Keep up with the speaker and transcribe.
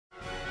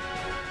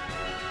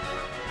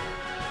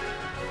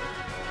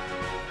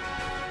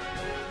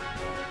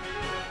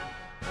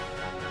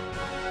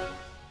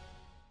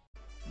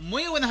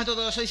buenas a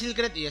todos, soy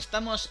Sylcred y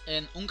estamos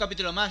en un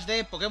capítulo más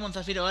de Pokémon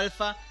Zafiro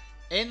Alfa,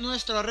 en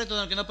nuestro reto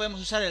en el que no podemos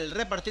usar el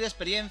repartir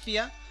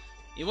experiencia.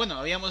 Y bueno,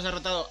 habíamos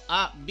derrotado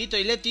a Vito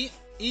y Leti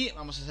y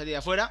vamos a salir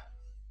afuera.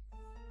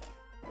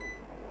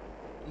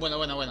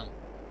 Bueno.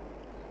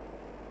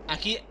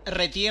 Aquí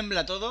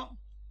retiembla todo.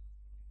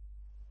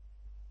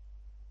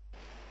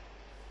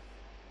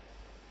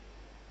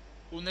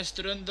 Un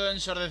estruendo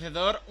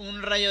ensordecedor,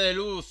 un rayo de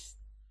luz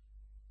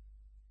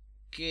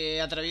que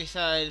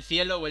atraviesa el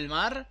cielo o el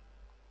mar.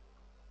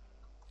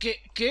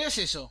 ¿Qué es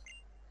eso?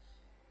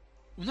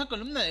 Una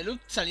columna de luz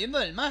saliendo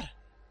del mar.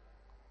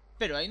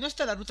 ¿Pero ahí no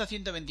está la ruta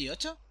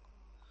 128?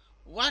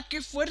 ¡Guau!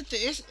 ¡Qué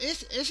fuerte!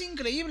 ¡Es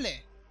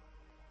increíble!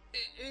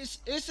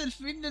 Es el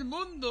fin del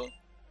mundo.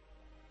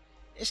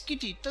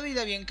 Skitty, todo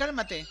irá bien,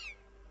 cálmate.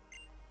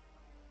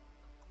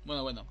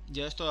 Bueno,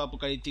 ya es todo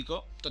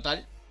apocalíptico,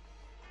 total.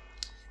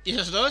 ¿Y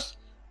esos dos?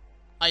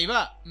 Ahí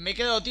va, me he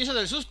quedado tieso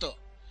del susto.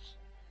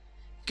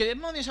 ¿Qué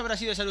demonios habrá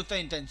sido esa luz tan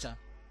intensa?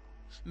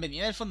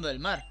 Venía del fondo del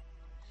mar.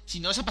 Si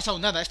no os ha pasado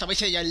nada,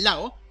 estabais ahí al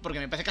lado, porque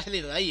me parece que ha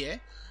salido de ahí,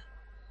 ¿eh?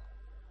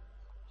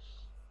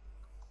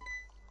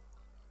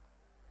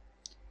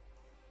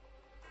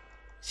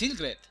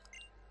 Sylcred.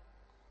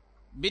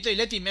 Vito y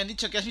Leti me han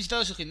dicho que has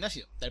visitado su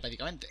gimnasio,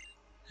 telepáticamente.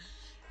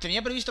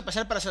 Tenía previsto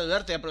pasar para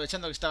saludarte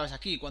aprovechando que estabas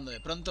aquí, cuando de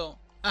pronto...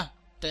 Ah,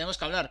 tenemos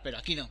que hablar, pero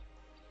aquí no.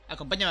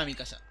 Acompáñame a mi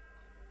casa.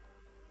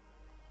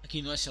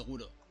 Aquí no es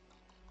seguro.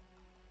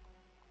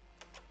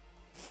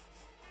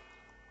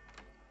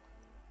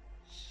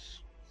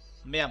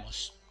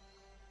 Veamos.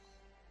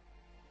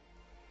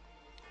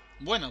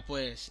 Bueno,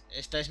 pues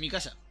esta es mi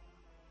casa.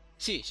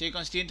 Sí, soy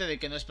consciente de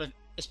que no es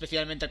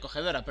especialmente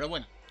acogedora, pero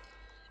bueno.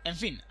 En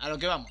fin, a lo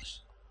que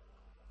vamos.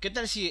 ¿Qué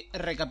tal si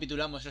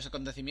recapitulamos los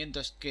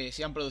acontecimientos que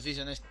se han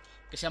producido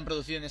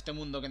en este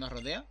mundo que nos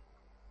rodea?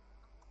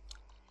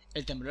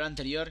 El temblor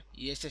anterior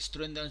y este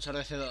estruendo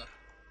ensordecedor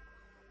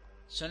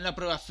son la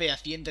prueba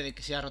fehaciente de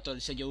que se ha roto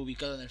el sello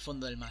ubicado en el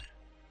fondo del mar.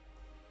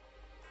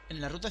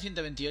 En la ruta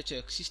 128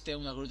 existe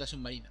una gruta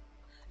submarina,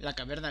 la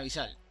caverna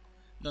abisal,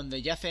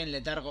 donde yace en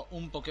letargo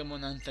un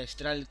Pokémon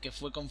ancestral que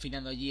fue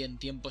confinado allí en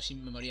tiempos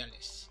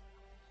inmemoriales.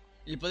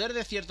 El poder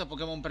de cierto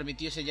Pokémon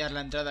permitió sellar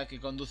la entrada que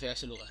conduce a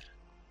ese lugar.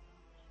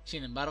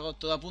 Sin embargo,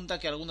 todo apunta a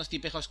que algunos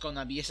tipejos con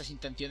aviesas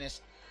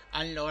intenciones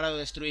han logrado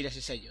destruir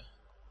ese sello.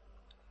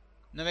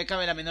 No me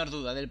cabe la menor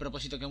duda del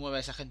propósito que mueve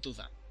a esa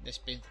gentuza: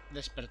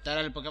 despertar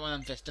al Pokémon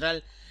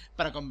ancestral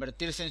para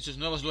convertirse en sus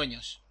nuevos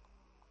dueños.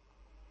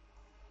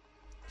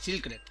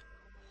 Sylcred.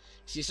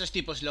 Si esos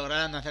tipos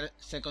lograran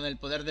hacerse con el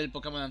poder del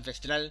Pokémon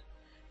ancestral,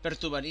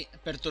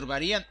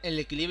 perturbarían el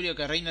equilibrio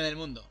que reina en el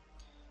mundo.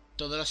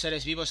 Todos los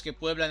seres vivos que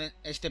pueblan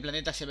este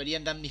planeta se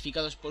verían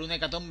damnificados por una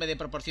hecatombe de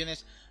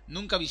proporciones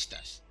nunca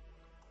vistas.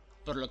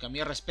 Por lo que a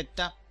mí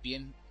respecta,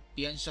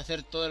 pienso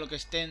hacer todo lo que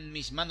esté en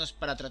mis manos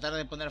para tratar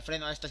de poner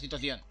freno a esta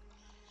situación.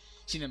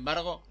 Sin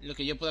embargo, lo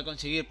que yo pueda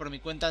conseguir por mi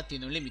cuenta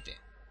tiene un límite.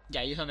 Y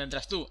ahí es donde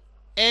entras tú.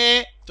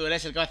 Tú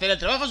eres el que va a hacer el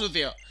trabajo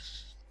sucio.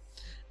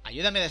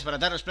 Ayúdame a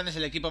desbaratar los planes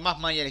del equipo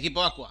Magma y el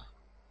equipo Aqua.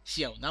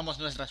 Si aunamos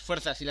nuestras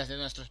fuerzas y las de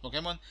nuestros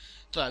Pokémon,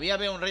 todavía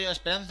veo un rayo de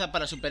esperanza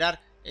para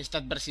superar esta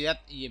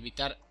adversidad y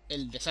evitar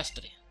el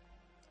desastre.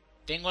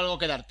 Tengo algo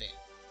que darte.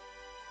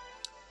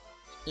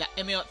 La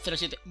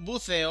MO07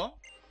 Buceo.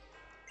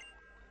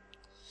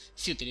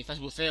 Si utilizas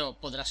buceo,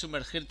 podrás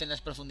sumergirte en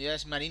las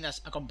profundidades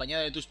marinas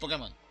acompañado de tus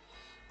Pokémon.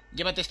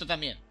 Llévate esto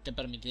también, te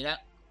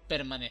permitirá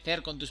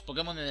permanecer con tus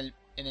Pokémon en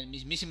el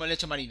mismísimo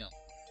lecho marino.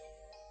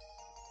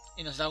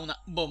 Y nos da una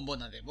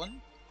bombona de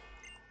Bon.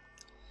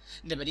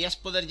 Deberías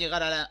poder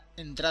llegar a la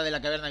entrada de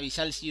la caverna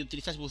abisal si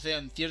utilizas buceo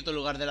en cierto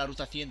lugar de la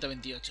ruta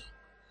 128.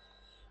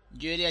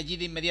 Yo iré allí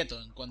de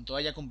inmediato, en cuanto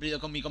haya cumplido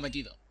con mi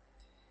cometido.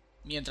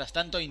 Mientras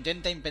tanto,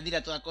 intenta impedir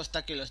a toda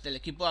costa que los del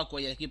equipo Aqua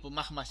y el equipo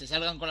Magma se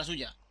salgan con la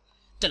suya.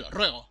 ¡Te lo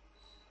ruego!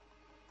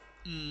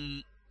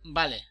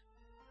 Vale.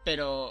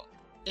 Pero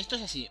esto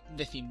es así,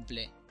 de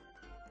simple.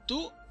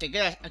 Tú te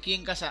quedas aquí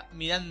en casa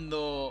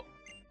mirando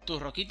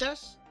tus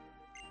roquitas.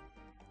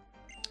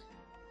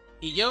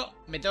 Y yo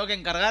me tengo que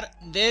encargar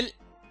del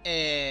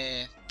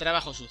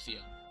trabajo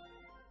sucio.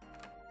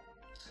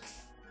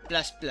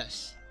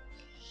 Plus.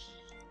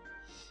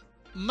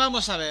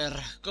 Vamos a ver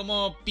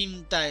cómo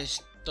pinta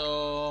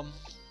esto.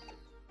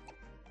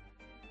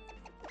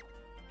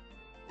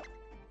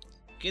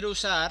 Quiero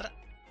usar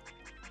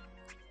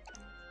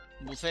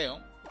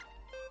buceo.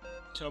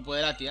 Solo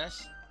puede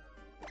Latias.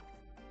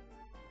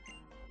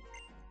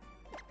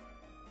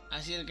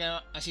 Así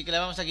que le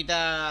vamos a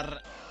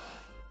quitar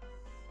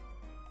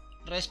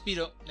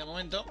respiro de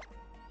momento.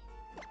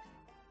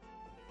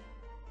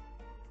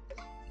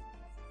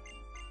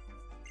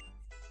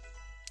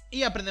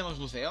 Y aprendemos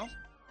buceo.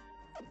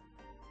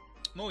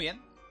 Muy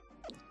bien.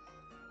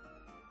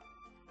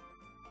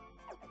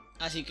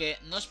 Así que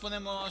nos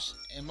ponemos...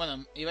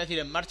 bueno, iba a decir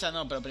en marcha,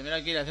 no, pero primero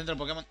hay que ir al centro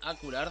Pokémon a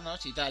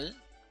curarnos y tal.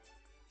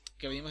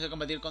 Que venimos a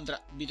combatir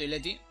contra Vito y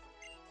Leti.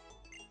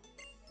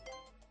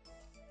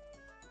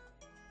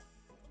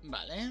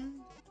 Vale.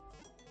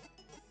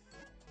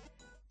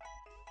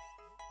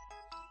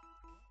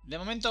 De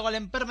momento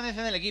Golem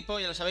permanece en el equipo,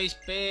 ya lo sabéis,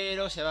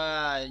 pero se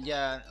va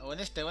ya o en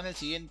este o en el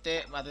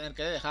siguiente. Va a tener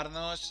que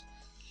dejarnos.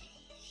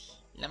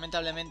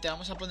 Lamentablemente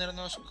vamos a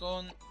ponernos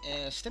con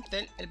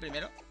Steptel, el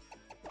primero.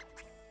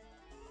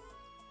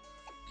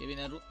 Que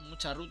viene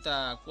mucha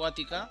ruta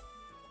acuática.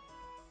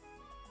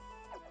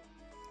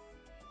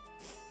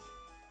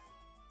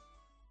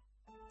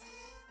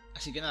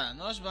 Así que nada,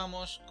 nos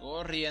vamos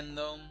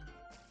corriendo.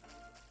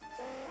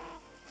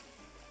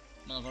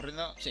 Bueno,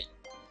 corriendo, sí.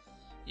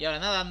 Y ahora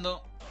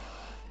nadando.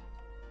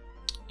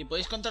 Y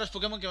podéis contar los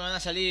Pokémon que me van a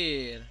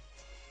salir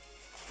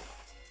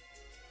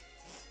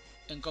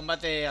en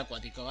combate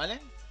acuático, ¿vale?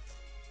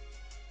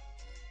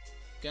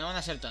 Que no van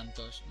a ser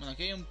tantos. Bueno,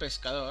 aquí hay un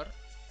pescador.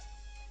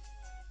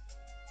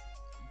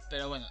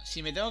 Pero bueno,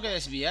 si me tengo que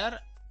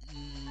desviar...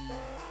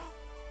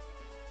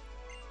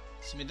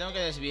 Si me tengo que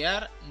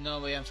desviar, no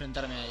voy a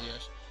enfrentarme a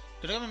ellos.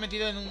 Creo que me he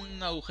metido en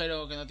un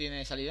agujero que no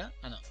tiene salida.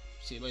 Ah, no.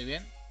 Sí, voy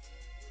bien.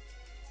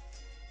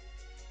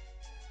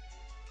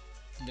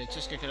 De hecho,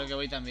 es que creo que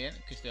voy tan bien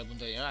que estoy a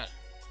punto de llegar.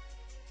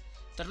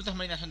 Estas rutas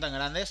marinas son tan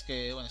grandes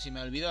que, bueno, si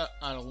me olvido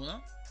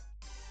alguno...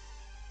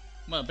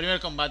 Bueno,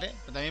 primer combate,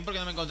 pero también porque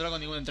no me he encontrado con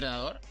ningún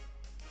entrenador.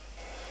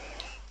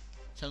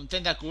 O sea, un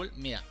Tentacool.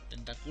 Mira,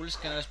 Tentacools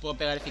que no les puedo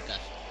pegar eficaz.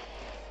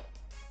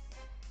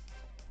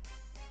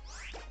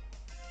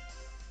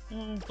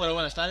 Pero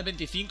bueno, está en el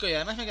 25 y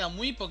además me queda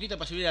muy poquito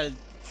para subir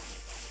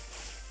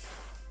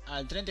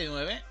al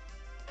 39.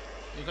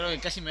 Yo creo que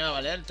casi me va a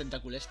valer el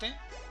Tentacool este.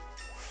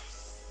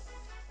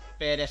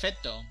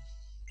 Perfecto.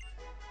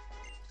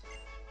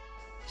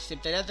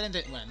 Aceptaría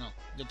 30... Bueno, no.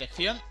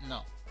 Detección,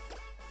 no.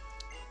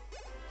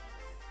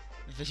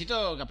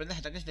 Necesito que aprendas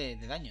ataques de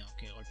daño.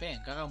 Que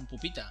golpeen, que haga un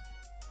pupita.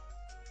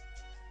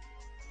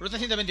 Ruta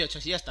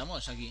 128, sí, ya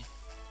estamos aquí.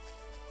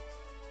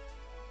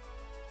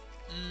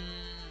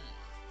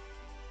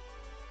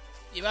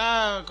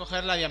 Iba a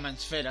coger la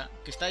diamantsfera,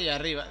 que está ahí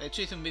arriba. De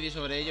hecho hice un vídeo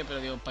sobre ello,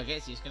 pero digo, ¿para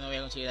qué? Si es que no voy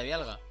a conseguir la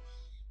dialga.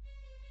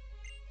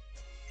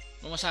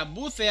 Vamos a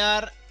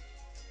bucear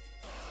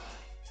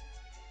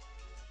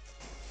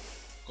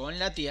con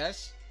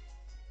Latias.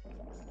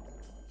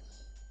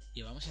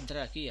 Y vamos a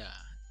entrar aquí a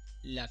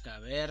la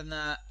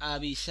caverna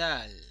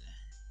abisal.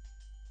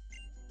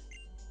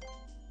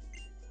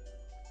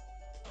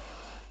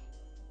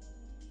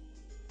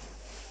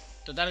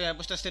 Total, que me he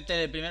puesto este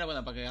de primero,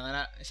 bueno, para que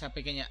ganara esa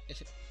pequeña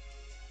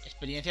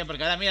experiencia,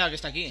 porque ahora mira lo que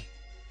está aquí.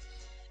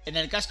 En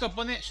el casco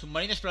pone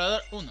Submarino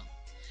Explorador 1.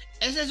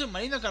 Es el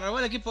submarino que robó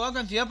el equipo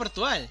Aqua en Ciudad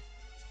Portual.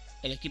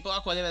 El equipo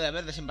Aqua debe de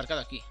haber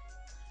desembarcado aquí.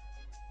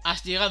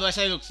 ¿Has llegado a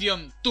esa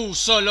deducción tú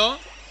solo?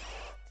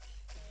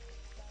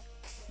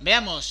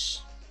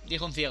 Veamos,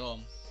 dijo un ciego.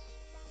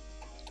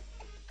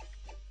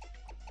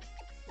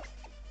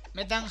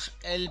 Metang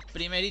el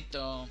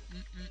primerito.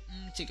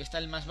 Sí, que está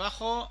el más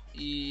bajo.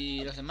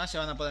 Y los demás se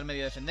van a poder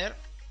medio defender.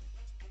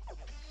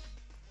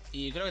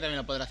 Y creo que también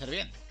lo podrá hacer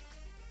bien.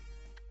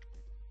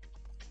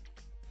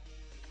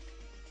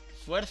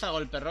 Fuerza,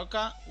 golpe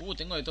roca.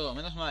 Tengo de todo,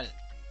 menos mal.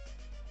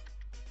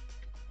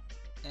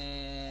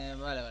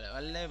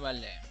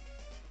 Vale.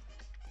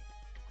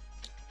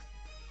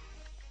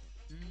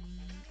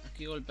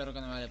 Aquí golpe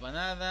roca no me vale para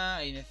nada.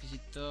 Ahí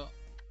necesito...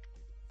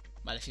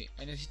 Vale, sí.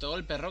 Ahí necesito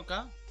golpe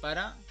roca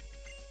para...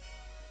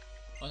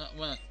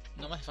 Bueno,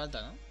 no me hace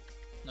falta, ¿no?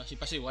 No, sí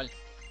paso igual.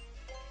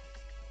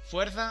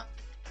 Fuerza.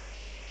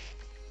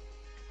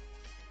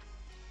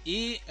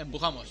 Y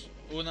empujamos.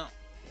 1,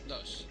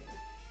 2,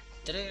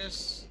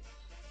 3,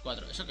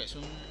 4. ¿Eso qué es?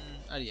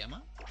 ¿Un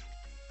Ariyama?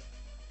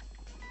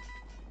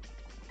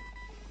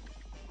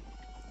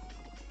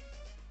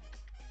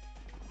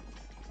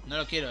 No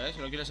lo quiero,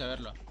 solo quiero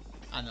saberlo.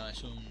 Ah, no,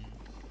 es un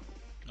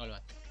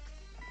Golbat.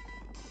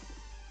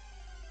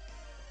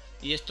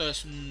 Y esto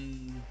es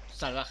un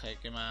salvaje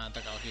que me ha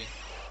atacado aquí.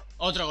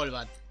 Otro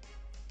Golbat.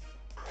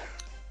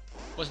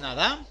 Pues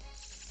nada.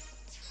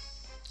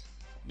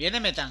 Viene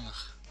Metang.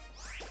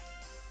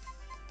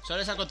 Solo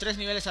le saco 3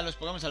 niveles a los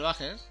Pokémon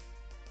salvajes.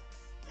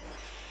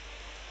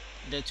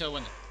 De hecho,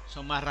 bueno,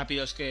 son más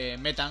rápidos que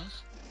Metang.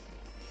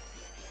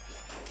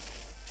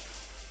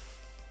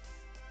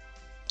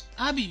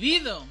 ¡Ha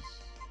vivido!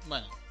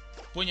 Bueno,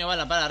 puño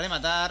bala para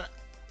rematar.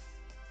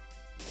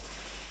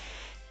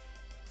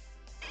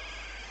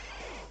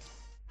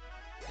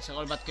 Ese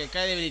Golbat que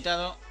cae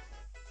debilitado.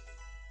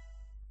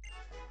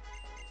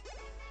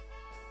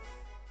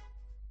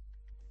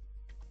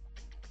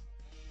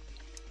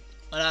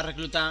 Hola,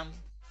 recluta.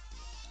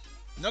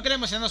 No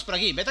queremos irnos por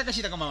aquí. Vete a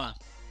casita como va.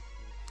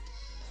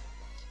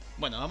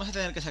 Bueno, vamos a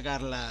tener que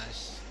sacar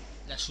las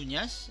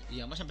uñas. Y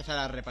vamos a empezar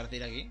a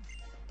repartir aquí.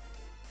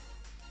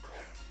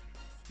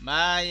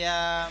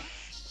 Vaya.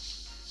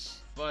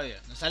 Por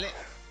Dios, nos sale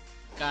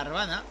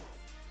Carbaña.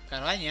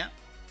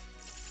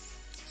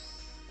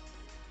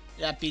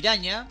 La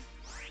piraña.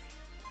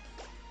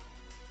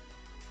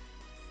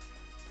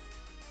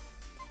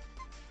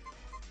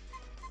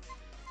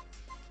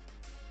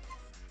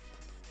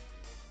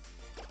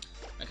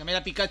 La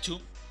camera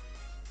Pikachu.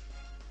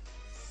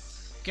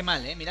 Qué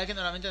mal, Mira que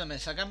normalmente no me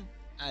sacan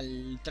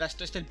al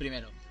trasto este el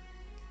primero.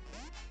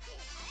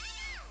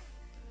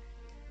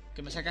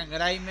 Que me sacan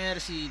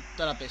Grimers y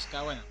toda la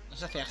pesca. Bueno,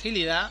 nos hace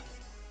agilidad.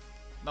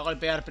 Va a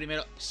golpear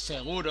primero,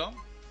 seguro.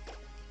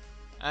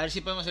 A ver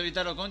si podemos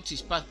evitarlo con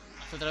Chispaz.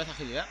 Hace otra vez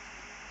agilidad.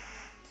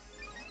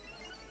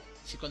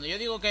 Si cuando yo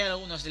digo que hay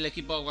algunos del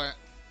equipo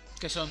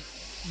que son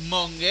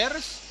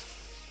mongers,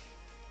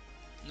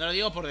 no lo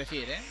digo por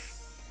decir, ¿eh?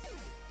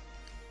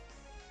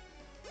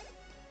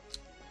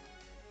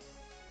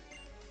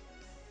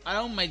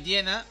 Ahora un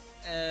Maitiena.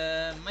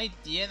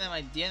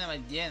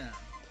 Maitiena.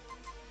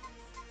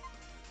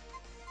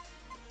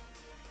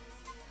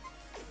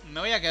 Me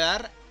voy a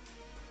quedar.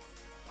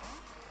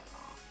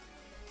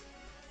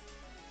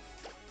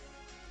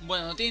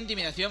 Bueno, no tiene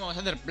intimidación. Vamos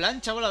a hacer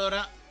plancha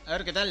voladora. A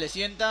ver qué tal le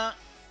sienta.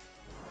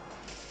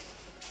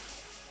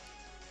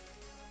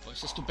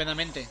 Pues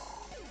estupendamente.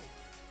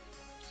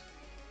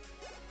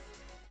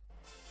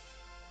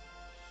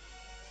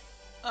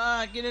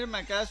 Ah, quiere irme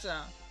a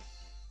casa.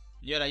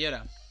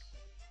 Llora.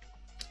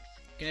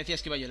 ¿Qué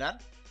decías que iba a llorar?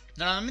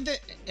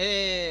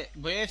 Normalmente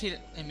voy a decir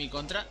en mi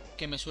contra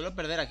que me suelo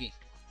perder aquí.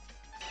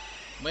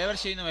 Voy a ver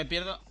si hoy no me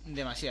pierdo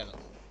demasiado.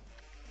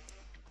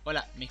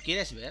 Hola, ¿me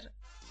quieres ver?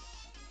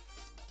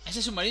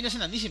 Ese submarino es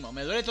enandísimo.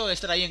 Me duele todo de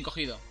estar ahí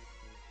encogido.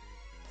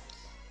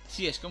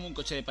 Sí, es como un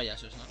coche de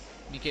payasos, ¿no?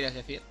 ¿Me quieres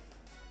decir?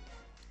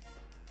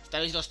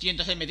 ¿Estabais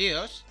 200 ahí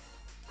metidos?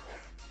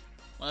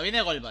 Bueno,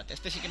 viene Golbat.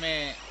 Este sí que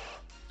me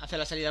hace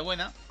la salida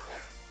buena.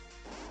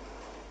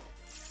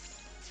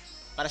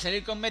 Para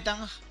salir con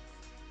Metang.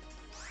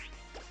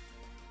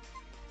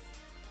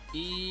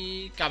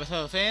 Y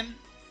cabezazo Zen.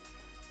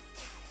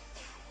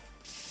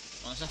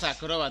 Bueno, se hace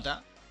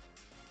acróbata.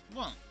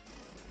 Bueno,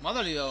 me ha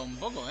dolido un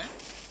poco, ¿eh?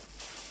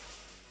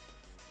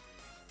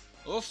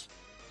 Uf.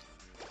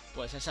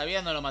 Pues esa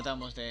vía no lo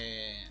matamos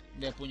de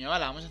puño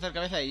bala. Vamos a hacer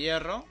cabeza de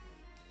hierro.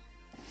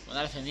 Con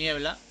alce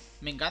niebla.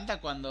 Me encanta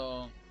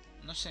cuando...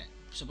 No sé.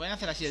 ¿Se pueden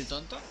hacer así el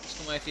tonto? Es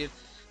como decir...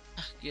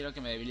 Ah, quiero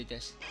que me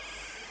debilites.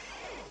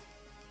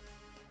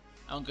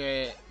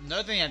 Aunque no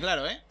lo tenía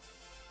claro, ¿eh?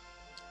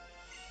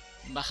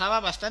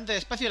 Bajaba bastante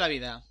despacio la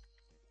vida.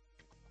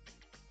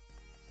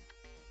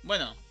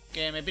 Bueno,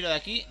 que me piro de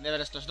aquí, de ver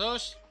a estos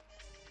dos.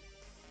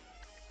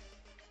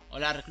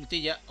 Hola,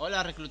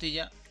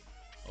 reclutilla.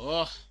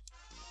 Oh,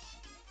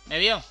 me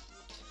vio.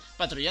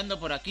 Patrullando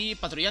por aquí,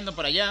 patrullando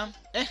por allá.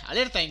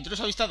 Alerta,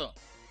 intruso avistado.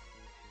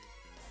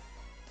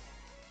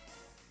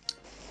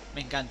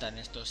 Me encantan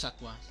estos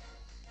Aqua.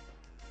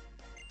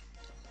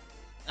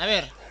 A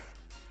ver.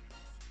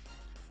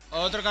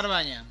 Otro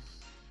Carbaña.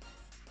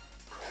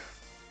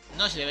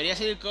 No, se debería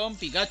seguir con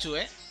Pikachu,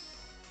 ¿eh?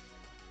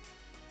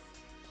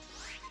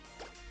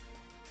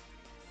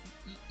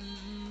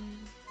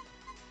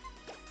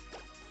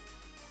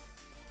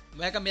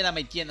 Voy a cambiar a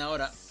Maitien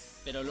ahora.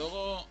 Pero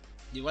luego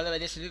igual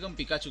debería seguir con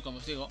Pikachu, como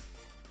os digo.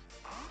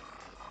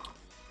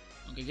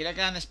 Aunque quiera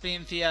que hagan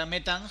experiencia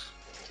Metang.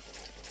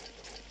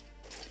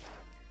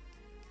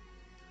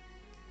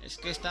 Es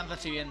que están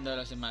recibiendo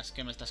los demás.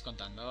 ¿Qué me estás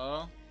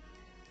contando?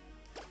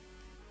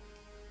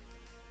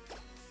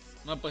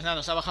 Bueno, pues nada,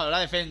 nos ha bajado la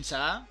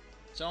defensa.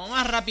 Somos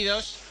más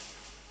rápidos.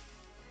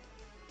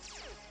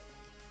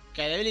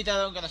 Que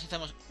debilitado, aunque nos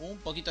hacemos un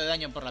poquito de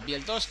daño por la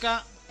piel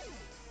tosca.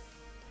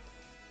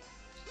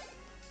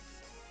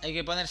 Hay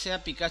que ponerse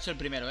a Pikachu el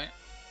primero, ¿eh?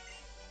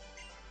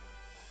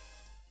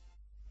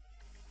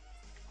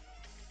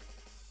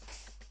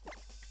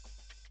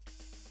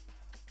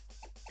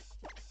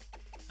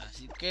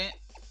 Así que...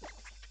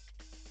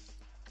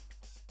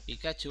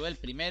 Pikachu el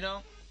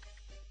primero.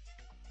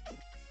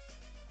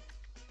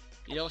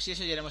 Y luego si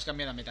eso ya iremos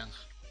cambiando a Metang.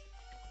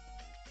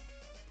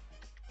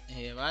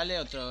 Vale,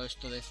 otro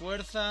esto de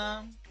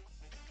fuerza.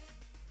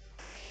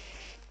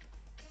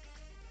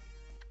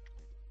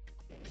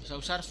 Vamos a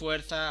usar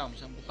fuerza,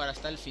 vamos a empujar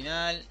hasta el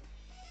final.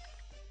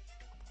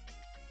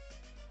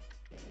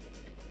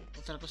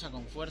 Otra cosa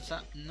con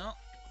fuerza, no.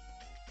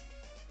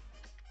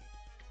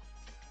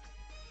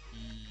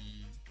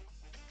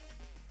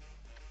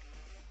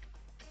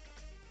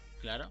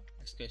 Claro,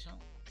 es que eso.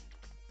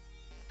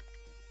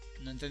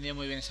 No he entendido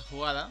muy bien esa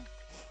jugada.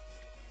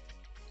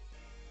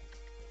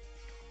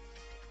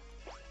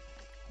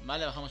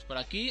 Vale, bajamos por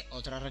aquí.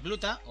 Otra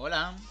recluta.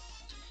 Hola.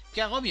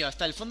 ¡Qué agobio!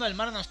 Hasta el fondo del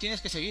mar nos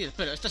tienes que seguir.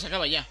 Pero esto se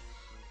acaba ya.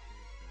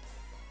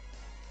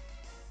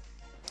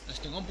 Los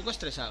tengo un poco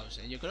estresados,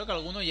 ¿eh? Yo creo que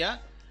alguno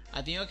ya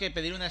ha tenido que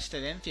pedir una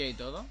excedencia y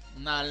todo.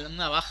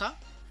 Una baja.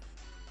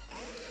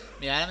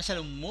 Mira, ahora me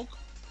sale un Muk.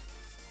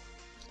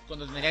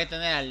 Cuando tendría que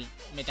tener al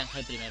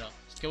Metangel primero.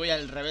 Es que voy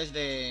al revés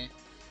de...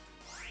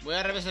 Voy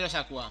al revés de los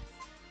Aqua.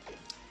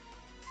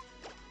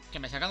 Que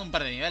me sacan un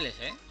par de niveles,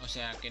 ¿eh? O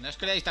sea, que no os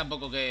creáis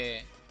tampoco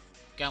que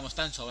vamos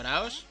tan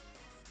sobrados.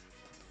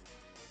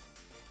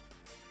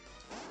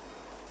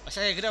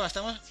 Pasa que creo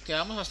que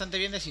vamos bastante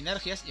bien de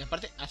sinergias. Y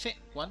aparte, ¿hace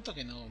cuánto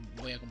que no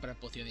voy a comprar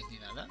pociones ni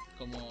nada?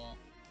 Como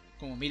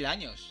 1000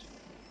 años.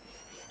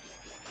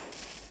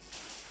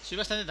 Soy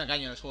bastante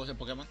tacaño en los juegos de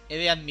Pokémon. He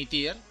de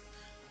admitir.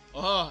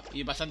 Oh,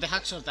 y bastante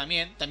Haxor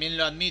también. También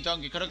lo admito,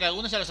 aunque creo que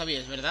algunos ya lo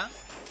sabíais, ¿verdad?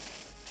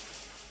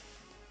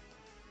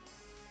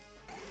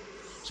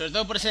 Sobre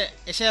todo por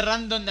ese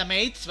random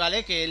damage,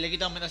 ¿vale? Que le he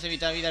quitado menos de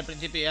mitad de vida al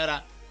principio y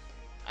ahora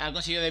ha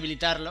conseguido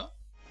debilitarlo.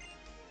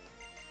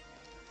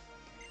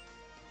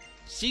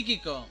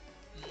 Psíquico.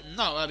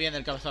 No, va bien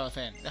el cabezado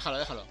Hoenn. Déjalo,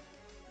 déjalo.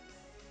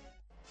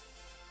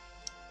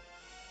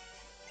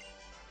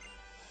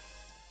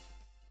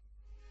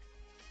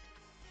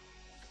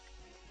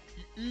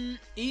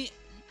 Y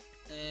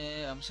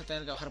vamos a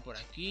tener que bajar por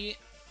aquí.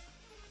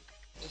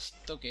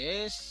 ¿Esto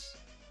qué es?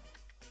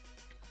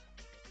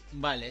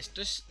 Vale,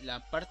 esto es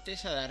la parte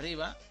esa de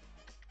arriba.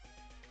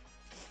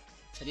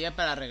 Sería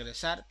para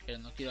regresar, pero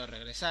no quiero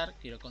regresar.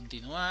 Quiero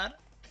continuar,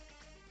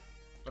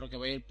 porque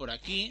voy a ir por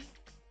aquí.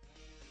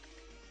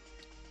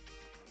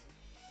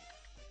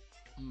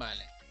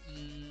 Vale.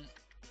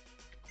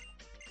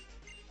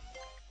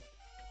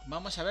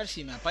 Vamos a ver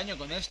si me apaño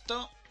con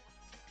esto.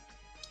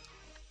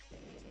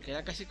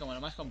 Queda casi como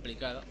lo más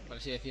complicado, por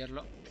así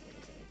decirlo.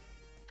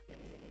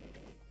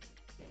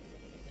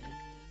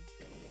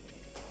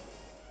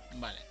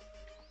 Vale.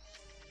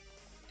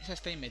 Esa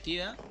está ahí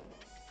metida.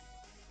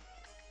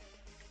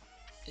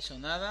 Eso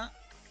nada.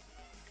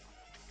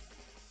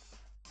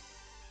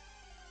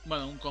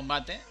 Bueno, un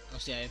combate. O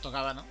sea,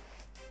 tocaba, ¿no?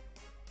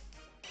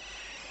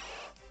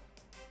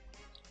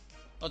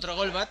 Otro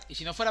Golbat. Y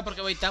si no fuera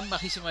porque voy tan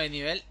bajísimo de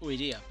nivel,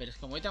 huiría. Pero es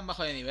como voy tan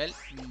bajo de nivel...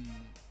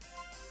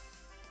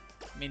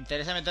 me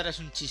interesa meterles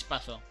un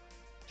chispazo.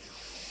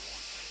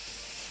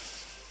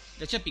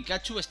 De hecho,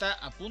 Pikachu está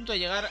a punto de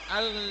llegar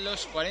a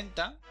los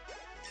 40.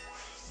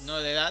 No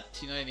de edad,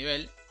 sino de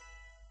nivel.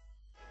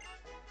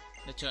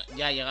 De hecho,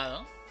 ya ha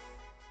llegado.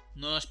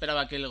 No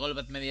esperaba que el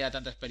Golbat me diera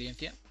tanta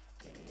experiencia.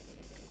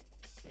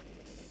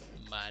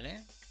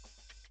 Vale.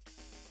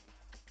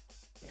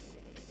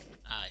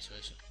 Ah, eso.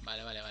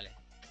 Vale.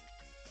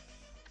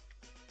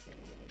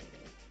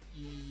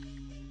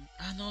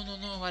 Ah,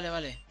 no,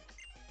 vale.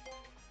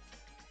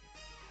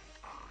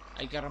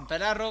 Hay que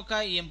romper la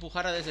roca y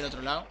empujarla desde el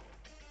otro lado.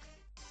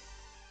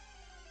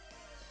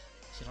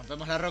 Si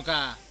rompemos la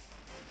roca...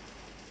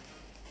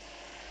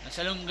 me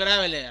sale un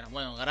Graveler.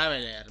 Bueno,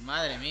 Graveler,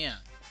 madre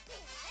mía.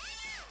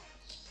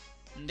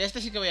 De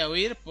este sí que voy a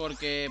huir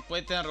porque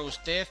puede tener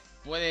robustez,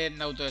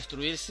 pueden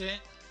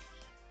autodestruirse.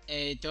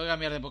 Tengo que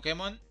cambiar de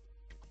Pokémon.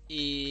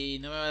 Y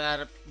no me va a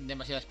dar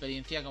demasiada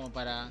experiencia como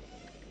para...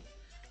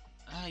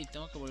 Ay,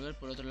 tengo que volver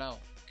por otro lado.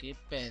 ¡Qué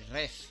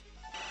perrez!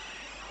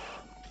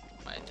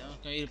 Vale, tenemos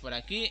que ir por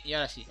aquí. Y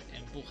ahora sí,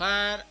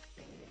 empujar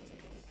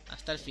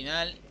hasta el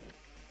final.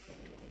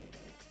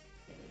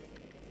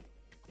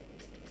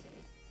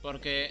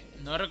 Porque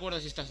no recuerdo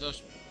si estas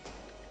dos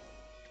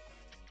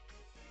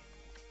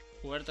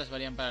puertas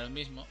valían para lo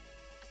mismo.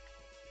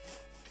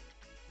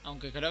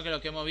 Aunque creo que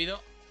lo que he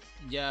movido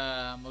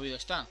ya movido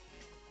está.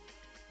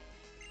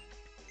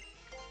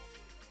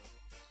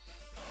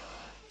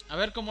 A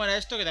ver cómo era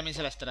esto, que también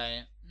se las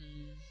trae.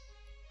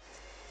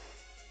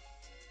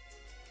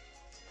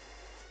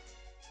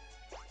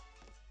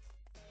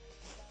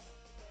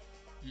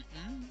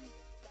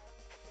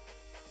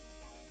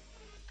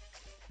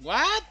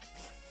 ¿What?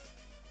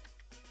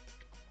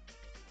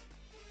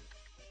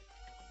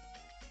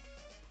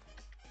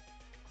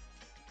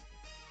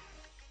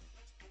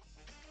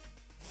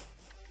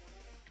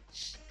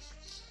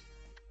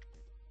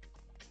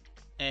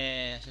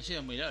 Eso ha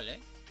sido muy lol,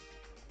 ¿eh?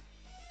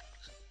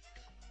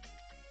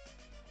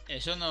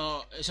 Eso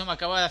me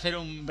acaba de hacer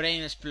un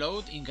brain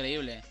explode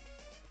increíble.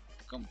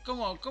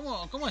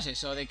 ¿Cómo es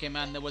eso de que me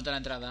han devuelto la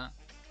entrada?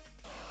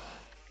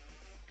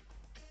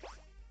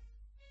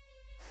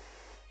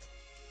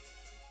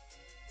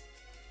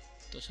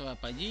 Esto va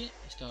para allí,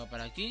 esto va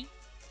para aquí.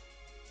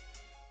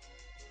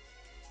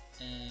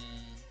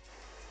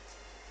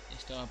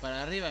 Esto va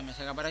para arriba y me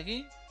saca para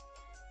aquí.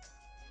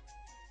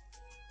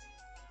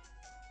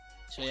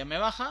 Eso ya me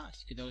baja,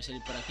 así que tengo que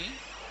salir por aquí.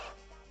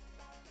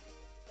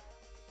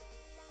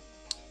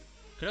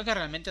 Creo que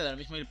realmente da lo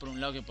mismo ir por un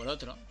lado que por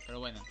otro, pero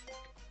bueno.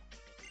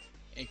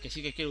 Que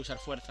sí que quiero usar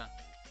fuerza.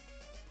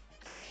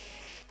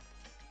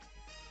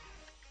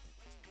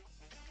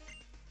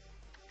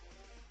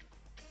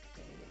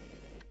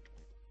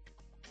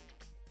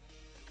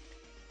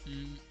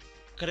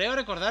 Creo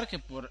recordar que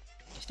por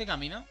este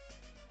camino...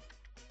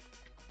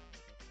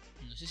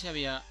 No sé si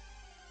había...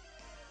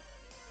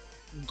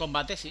 un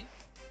combate, sí.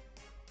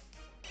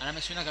 Ahora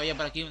me suena que había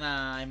por aquí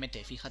una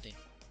MT, fíjate.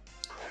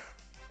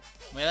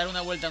 Voy a dar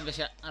una vuelta aunque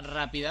sea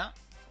rápida.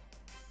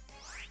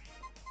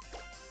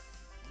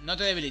 No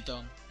te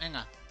debilito.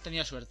 Venga, he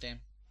tenido suerte.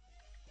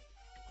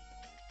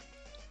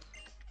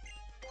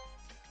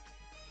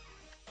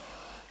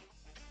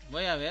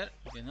 Voy a ver,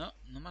 porque no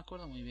me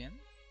acuerdo muy bien.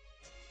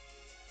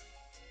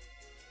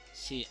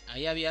 Sí,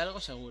 ahí había algo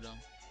seguro.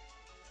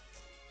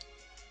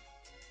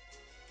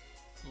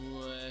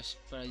 Pues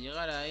para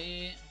llegar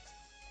ahí...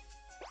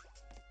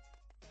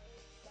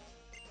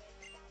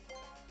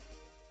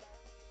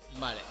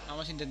 Vale,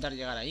 vamos a intentar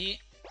llegar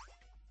ahí.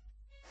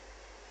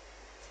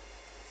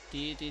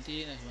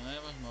 Nos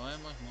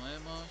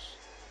movemos.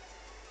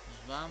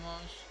 Nos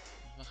vamos.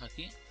 Nos baja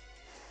aquí.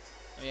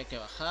 Había que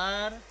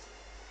bajar.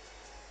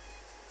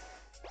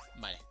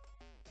 Vale.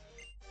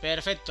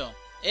 Perfecto.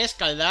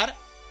 Escaldar.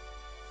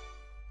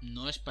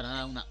 No es para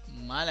nada una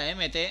mala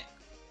MT.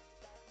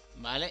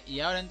 Vale, y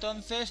ahora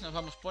entonces nos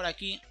vamos por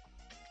aquí.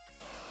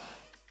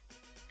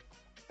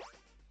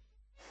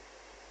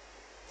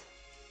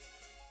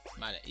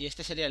 Vale, y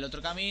este sería el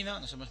otro camino.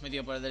 Nos hemos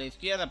metido por el de la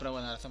izquierda, pero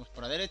bueno, ahora hacemos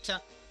por la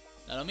derecha.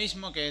 Da lo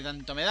mismo, que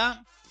tanto me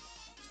da.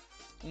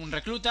 Un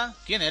recluta.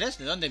 ¿Quién eres?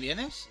 ¿De dónde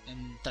vienes?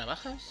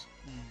 ¿Trabajas?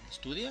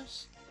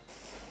 ¿Estudias?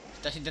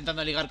 ¿Estás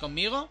intentando ligar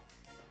conmigo?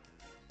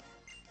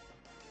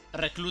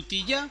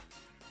 ¿Reclutilla?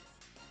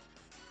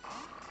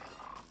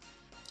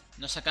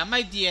 Nos saca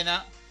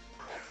Maitiena.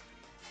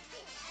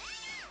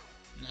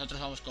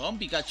 Nosotros vamos con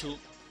Pikachu.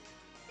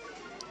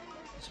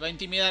 Nos va a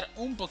intimidar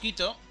un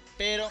poquito,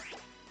 pero...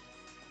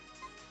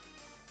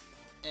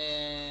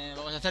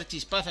 vamos a hacer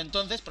chispazo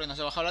entonces, porque nos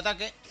ha bajado el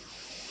ataque.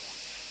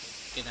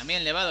 Que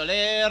también le va a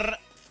doler.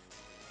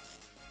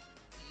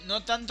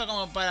 No tanto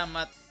como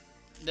para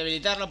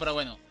debilitarlo, pero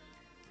bueno.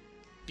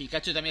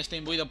 Pikachu también está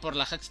imbuido por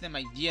la hacks de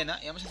Maitiena.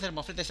 Y vamos a hacer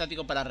moflete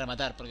estático para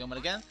rematar, porque como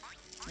le quedan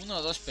 1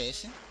 o 2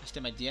 PS a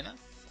este Maitiena,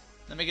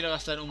 no me quiero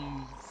gastar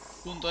un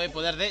punto de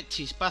poder de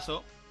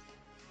chispazo.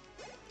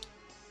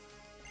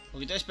 Un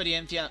poquito de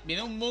experiencia.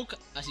 Viene un Muk,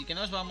 así que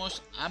nos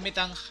vamos a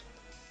Metang.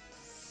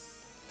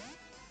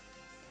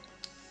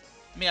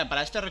 Mira,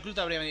 para este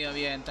recluta habría venido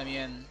bien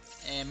también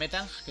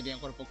Metang, que tiene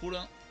cuerpo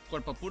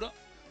puro.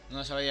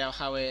 No se había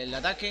bajado el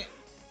ataque.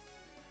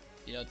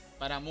 Y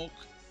para Muk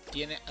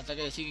tiene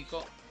ataque de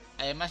psíquico,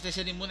 además de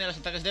ser inmune a los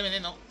ataques de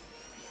veneno.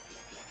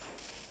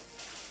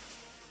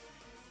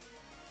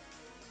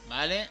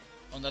 Vale,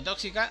 onda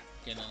tóxica,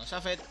 que no nos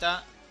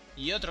afecta.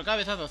 Y otro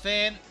cabezazo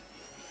Zen.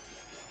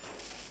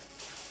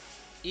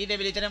 Y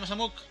debilitaremos a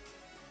Muk.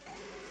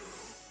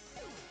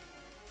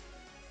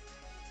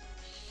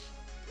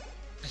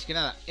 Así que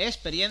nada,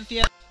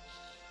 experiencia.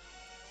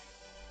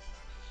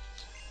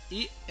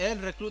 Y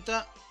el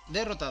recluta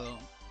derrotado.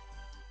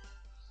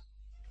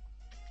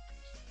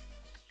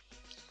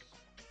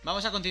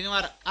 Vamos a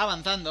continuar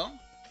avanzando.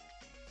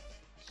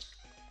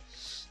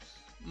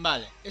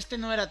 Vale, este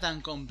no era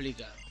tan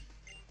complicado.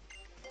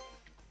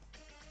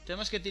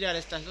 Tenemos que tirar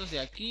estas dos de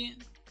aquí.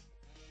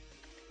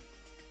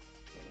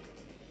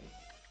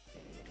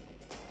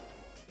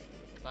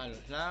 Para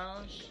los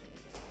lados.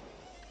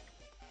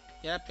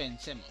 Y ahora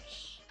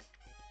pensemos.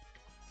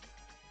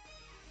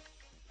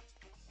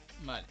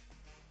 Vale.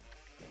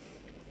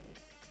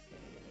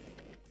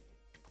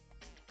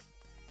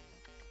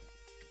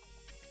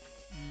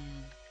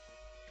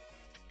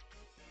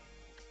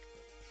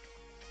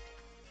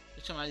 ¿He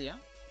hecho mal ya?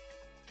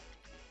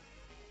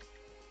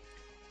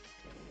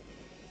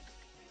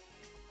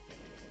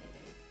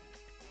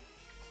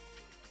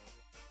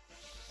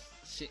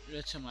 Sí, lo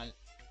he hecho mal.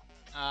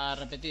 A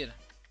repetir.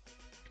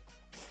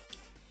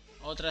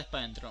 Otra vez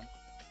para adentro.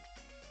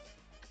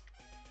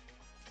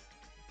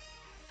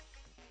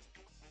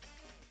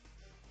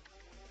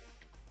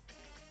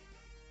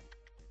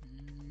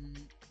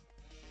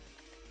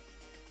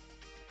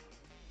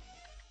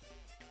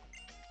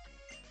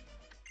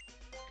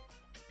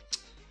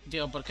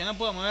 Digo, ¿por qué no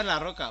puedo mover la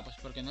roca? Pues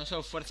porque no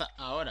se fuerza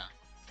ahora.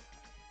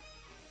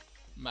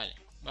 Vale,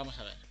 vamos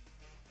a ver.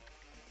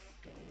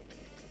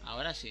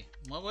 Ahora sí.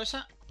 Muevo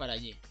esa para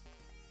allí.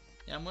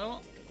 Ya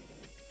muevo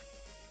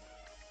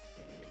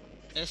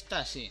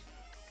esta sí.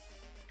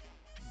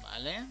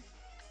 Vale.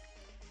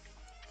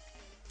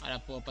 Ahora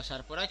puedo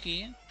pasar por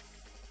aquí.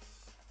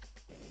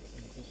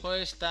 Empujo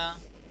esta.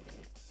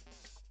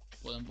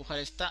 Puedo empujar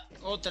esta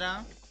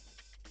otra.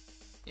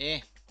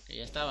 Que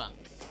ya estaba.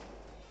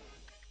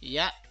 Y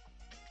ya.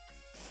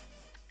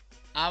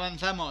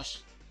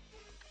 Avanzamos.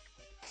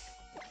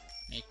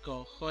 Me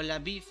cojo la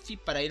bici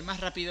para ir más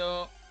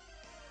rápido.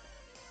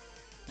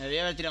 Me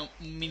debería haber tirado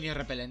un mini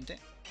repelente.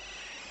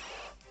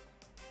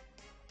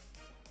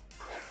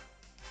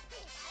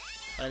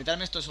 Para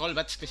evitarme estos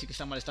Golbats que sí que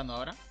están molestando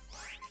ahora.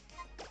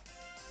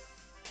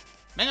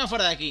 ¡Venga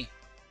fuera de aquí!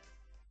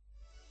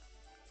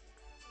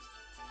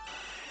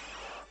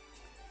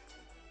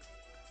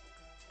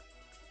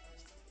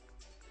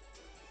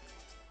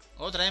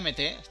 Otra MT.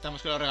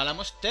 Estamos que lo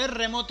regalamos.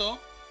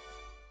 Terremoto.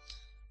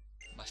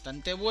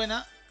 Bastante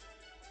buena.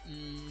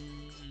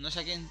 No sé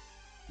a quién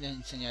le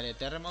enseñaré.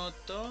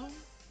 Terremoto.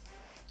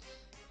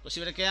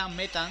 Posible que a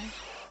Metang.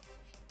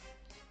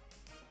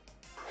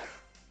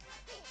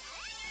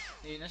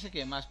 Y no sé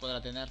quién más podrá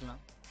tenerla.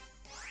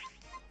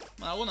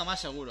 Bueno, alguno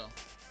más seguro.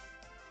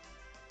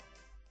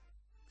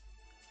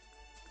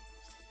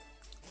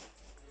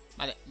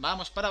 Vale,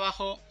 vamos para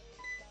abajo.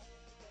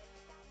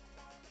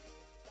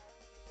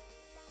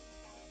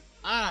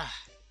 ¡Ah!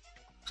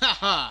 ¡Ja,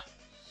 ja!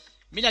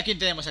 Mira quién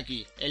tenemos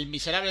aquí. El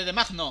miserable de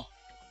Magno.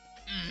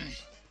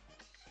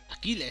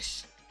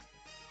 Aquiles.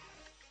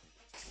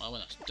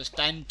 Bueno, esto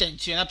está en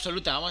tensión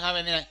absoluta. Vamos a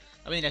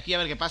venir aquí a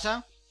ver qué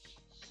pasa.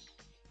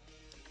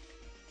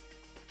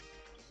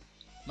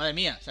 Madre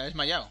mía, se ha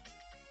desmayado.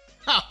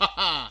 ¡Ja, ja,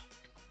 ja!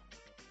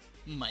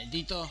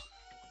 Maldito.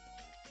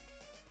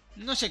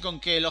 No sé con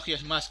qué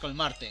elogios más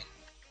colmarte.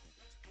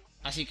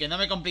 Así que no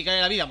me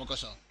complicaré la vida,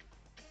 mocoso.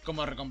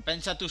 Como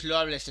recompensa a tus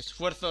loables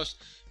esfuerzos,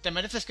 te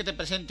mereces que te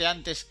presente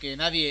antes que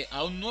nadie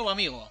a un nuevo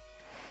amigo.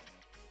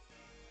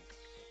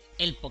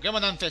 El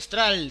Pokémon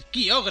ancestral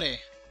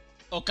Kyogre.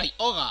 O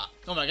Kyogre,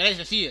 como lo queráis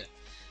decir.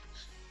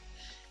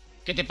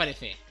 ¿Qué te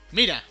parece?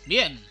 Mira,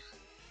 bien.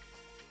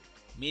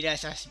 Mira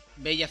esa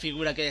bella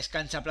figura que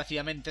descansa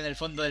plácidamente en el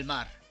fondo del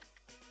mar.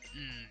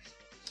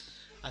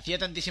 Hacía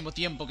tantísimo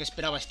tiempo que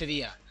esperaba este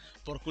día.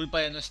 Por culpa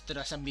de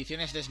nuestras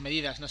ambiciones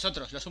desmedidas,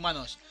 nosotros, los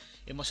humanos,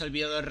 hemos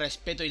olvidado el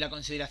respeto y la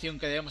consideración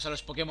que debemos a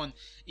los Pokémon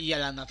y a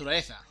la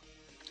naturaleza.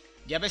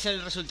 Ya ves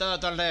el resultado a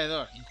tu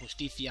alrededor.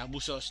 Injusticia,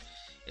 abusos.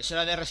 Es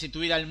hora de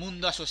restituir al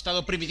mundo a su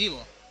estado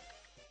primitivo.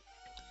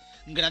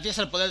 Gracias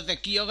al poder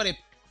de Kyogre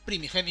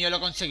primigenio lo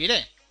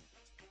conseguiré.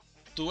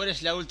 Tú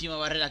eres la última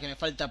barrera que me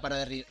falta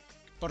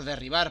por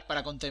derribar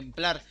para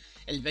contemplar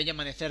el bello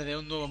amanecer de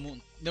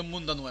un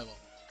mundo nuevo.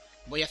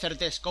 Voy a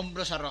hacerte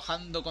escombros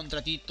arrojando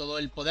contra ti todo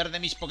el poder de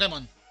mis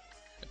Pokémon.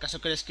 ¿Acaso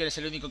crees que eres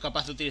el único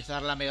capaz de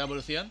utilizar la Mega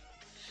Evolución?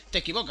 Te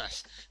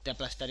equivocas. Te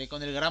aplastaré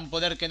con el gran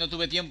poder que no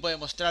tuve tiempo de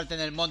mostrarte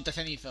en el Monte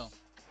Cenizo.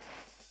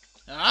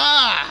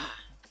 ¡Ah!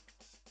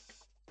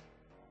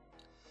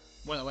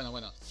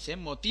 Bueno. Se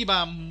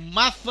motiva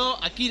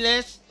mazo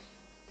Aquiles.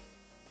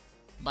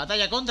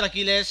 Batalla contra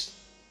Aquiles.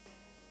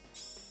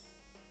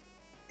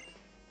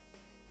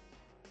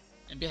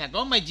 Empieza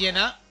con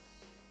Maillena.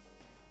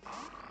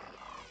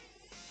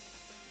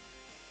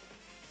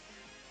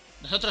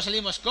 Nosotros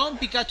salimos con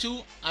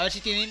Pikachu. A ver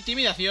si tiene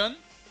intimidación.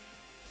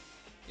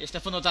 Este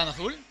fondo tan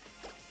azul.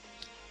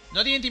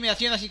 No tiene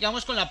intimidación, así que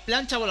vamos con la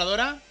plancha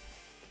voladora.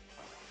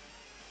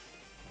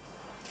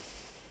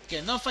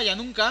 Que no falla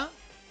nunca.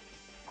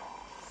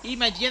 Y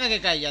Maillena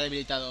que cae ya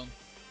debilitado.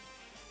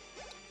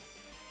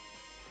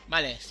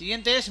 Vale,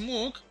 siguiente es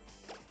Muk.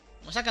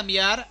 Vamos a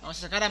cambiar. Vamos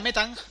a sacar a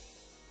Metang.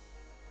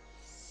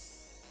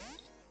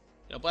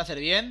 Lo puede hacer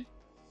bien.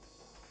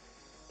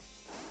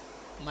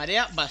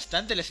 Marea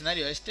bastante el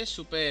escenario este.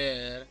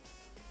 Súper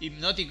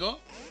hipnótico.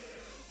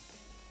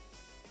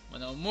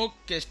 Bueno, Muk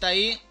que está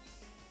ahí.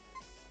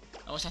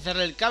 Vamos a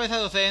hacerle el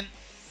cabezazo Zen.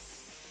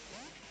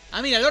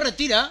 Ah, mira, lo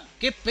retira.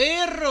 ¡Qué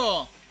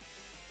perro!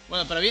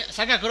 Bueno, pero bien,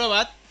 saca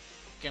Acrobat.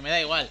 Que me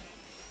da igual.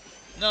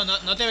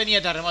 No te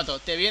venía terremoto.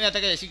 Te viene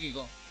ataque de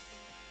psíquico.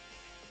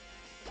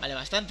 Vale,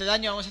 bastante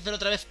daño. Vamos a hacer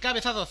otra vez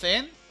cabezazo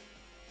Zen.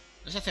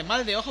 Nos hace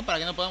mal de ojo para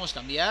que no podamos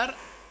cambiar.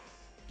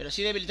 Pero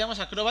si debilitamos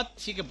a Acrobat,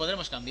 sí que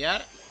podremos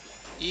cambiar.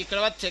 Y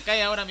Acrobat se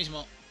cae ahora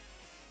mismo.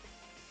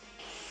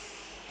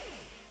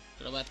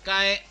 Acrobat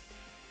cae.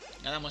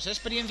 Ganamos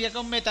experiencia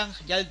con Metang.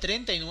 Ya el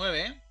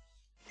 39, ¿eh?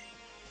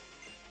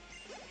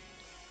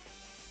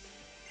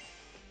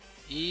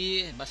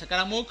 Y va a sacar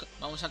a Muk.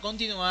 Vamos a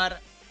continuar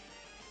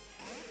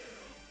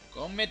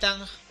con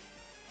Metang.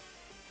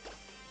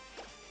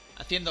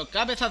 Haciendo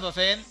cabezazo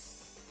Zen.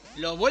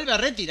 Lo vuelve a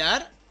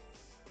retirar.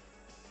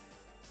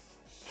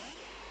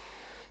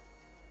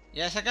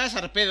 Ya saca a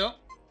Sarpedo.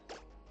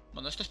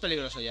 Bueno, esto es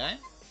peligroso ya, ¿eh?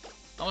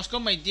 Vamos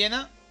con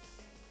Maitiena.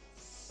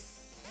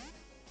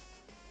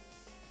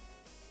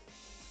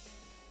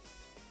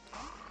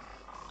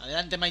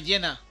 Adelante,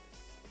 Maitiena.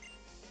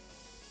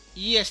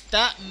 Y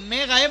está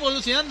mega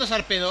evolucionando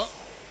Sarpedo.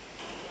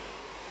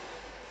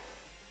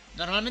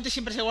 Normalmente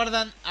siempre se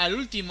guardan al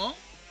último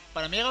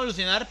para mega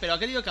evolucionar, pero ha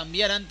querido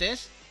cambiar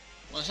antes.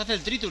 Cuando se hace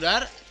el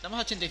triturar. Estamos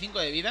a 85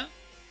 de vida.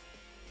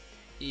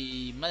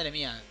 Y madre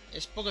mía,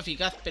 es poco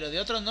eficaz, pero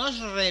de otro nos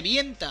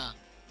revienta.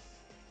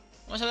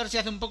 Vamos a ver si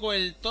hace un poco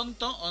el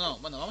tonto o no.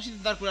 Bueno, vamos a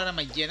intentar curar a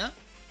Maillena.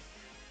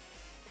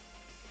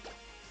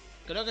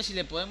 Creo que si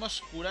le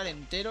podemos curar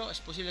entero, es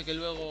posible que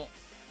luego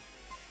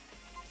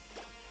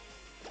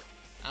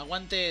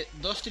aguante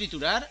 2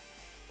 triturar.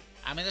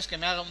 A menos que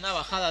me haga una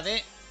bajada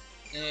de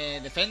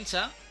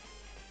defensa.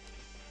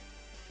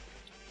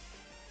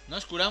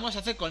 Nos curamos,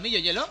 hace colmillo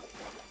hielo.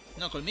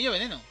 No, colmillo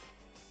veneno.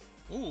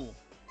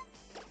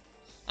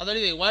 Ha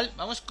dolido igual.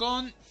 Vamos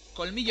con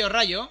colmillo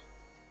rayo.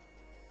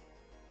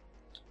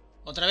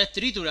 Otra vez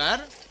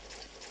triturar.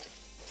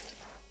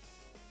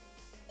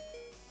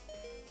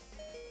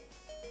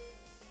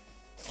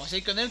 Vamos a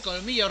ir con el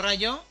colmillo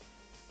rayo.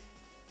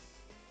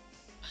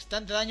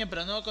 Bastante daño,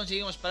 pero no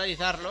conseguimos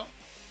paralizarlo.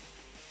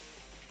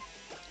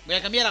 Voy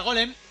a cambiar a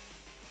Golem.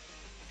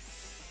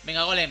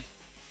 Venga, Golem.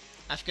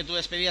 Haz que tu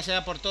despedida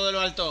sea por todo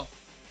lo alto.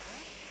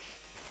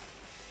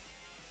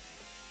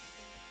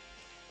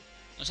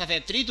 Nos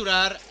hace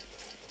triturar.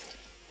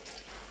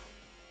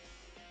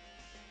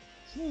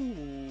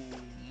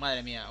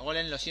 Madre mía,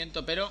 Golem, lo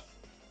siento, pero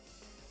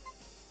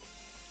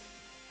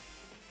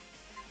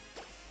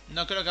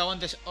no creo que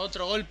aguantes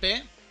otro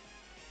golpe.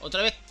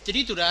 Otra vez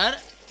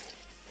triturar.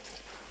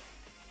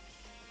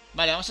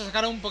 Vale, vamos a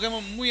sacar a un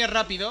Pokémon muy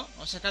rápido.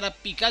 Vamos a sacar a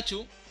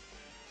Pikachu.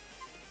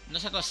 No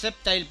saco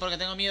Sceptile porque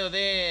tengo miedo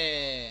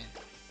de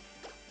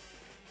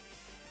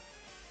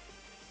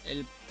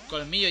el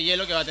colmillo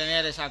hielo que va a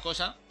tener esa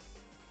cosa.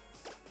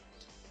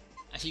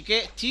 Así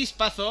que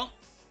chispazo.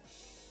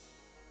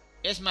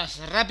 Es más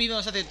rápido,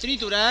 nos hace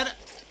triturar.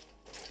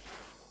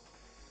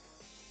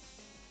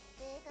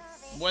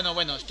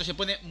 Bueno, esto se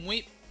pone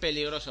muy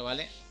peligroso,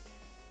 ¿vale?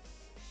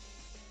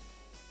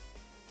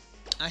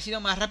 Ha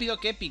sido más rápido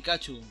que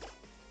Pikachu,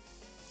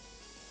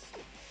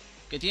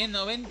 que tiene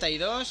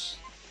 92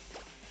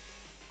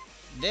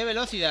 de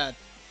velocidad.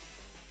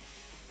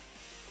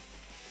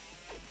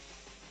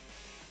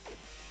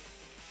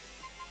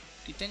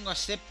 Aquí tengo a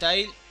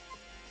Sceptile.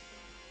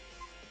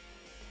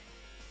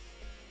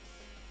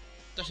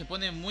 Esto se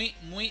pone muy,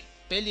 muy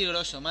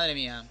peligroso, madre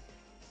mía.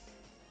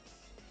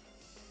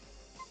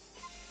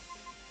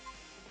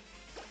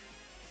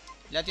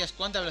 Latias,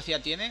 ¿cuánta velocidad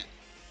tiene?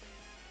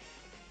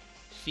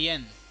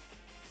 100.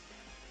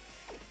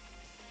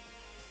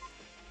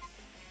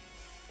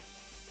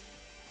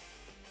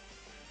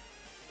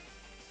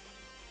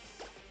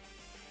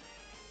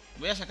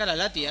 Voy a sacar a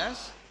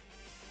Latias.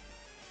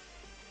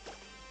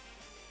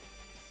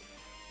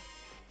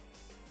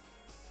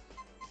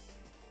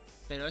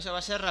 Pero eso va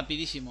a ser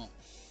rapidísimo.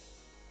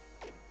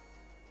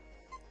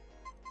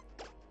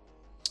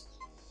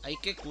 Hay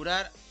que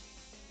curar.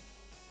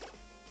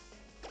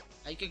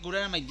 Hay que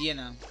curar a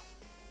Maitiena.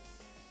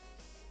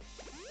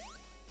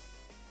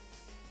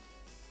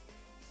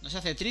 Nos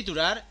hace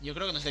triturar. Yo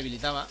creo que nos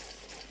debilitaba.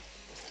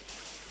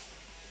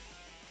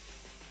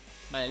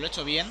 Vale, lo he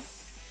hecho bien.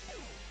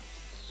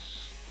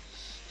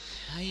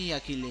 Ay,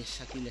 Aquiles,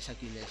 Aquiles,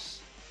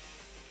 Aquiles.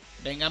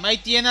 Venga,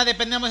 Maitiena,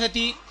 dependemos de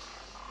ti.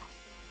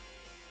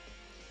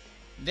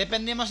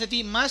 Dependemos de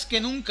ti más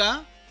que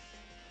nunca.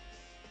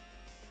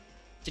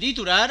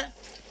 Triturar.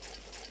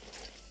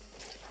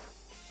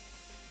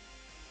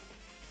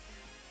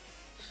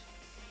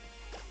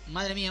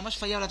 Madre mía, hemos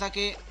fallado el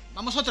ataque.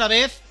 Vamos otra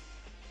vez.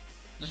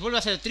 Nos vuelve a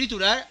hacer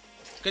triturar.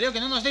 Creo que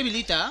no nos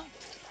debilita.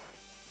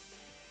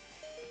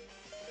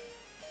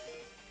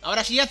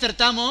 Ahora sí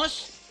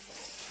acertamos.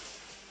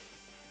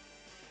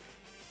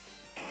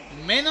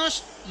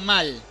 Menos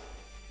mal.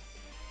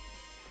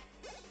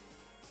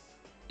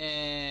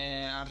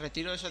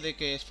 Retiro eso de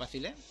que es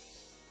fácil, ¿eh?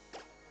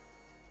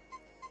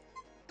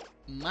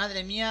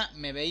 Madre mía,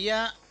 me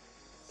veía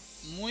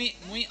muy,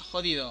 muy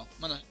jodido.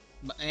 Bueno,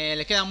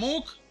 le queda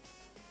Muk.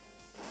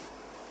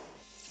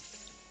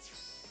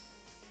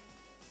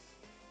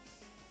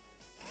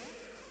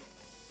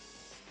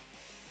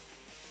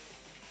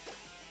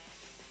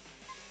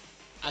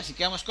 Así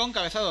que vamos con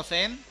cabezado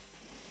Zen.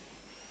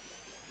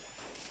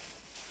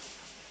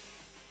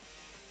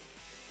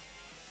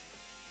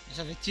 Nos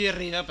hace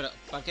chirrido, pero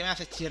 ¿para qué me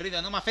hace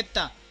chirrido? No me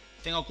afecta.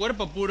 Tengo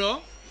cuerpo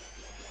puro.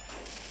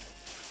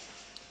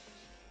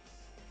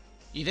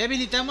 Y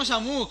debilitamos a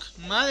Muk.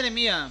 Madre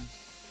mía.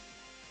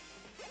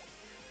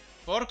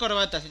 Por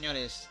corbata,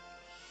 señores.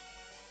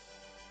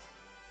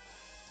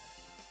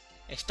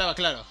 Estaba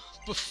claro.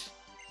 Puf.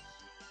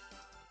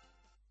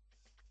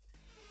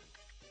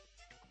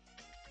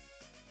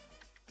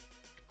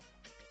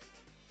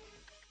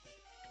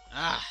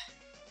 Ah.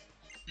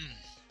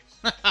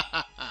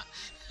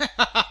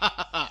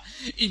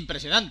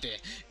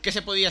 Impresionante. ¿Qué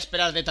se podía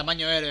esperar de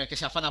tamaño héroe que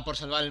se afana por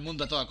salvar el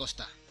mundo a toda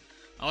costa?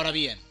 Ahora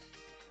bien,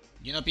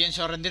 yo no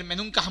pienso rendirme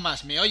nunca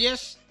jamás, ¿me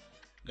oyes?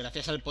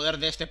 Gracias al poder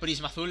de este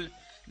prisma azul,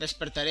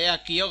 despertaré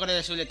a Kyogre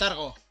de su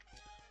letargo.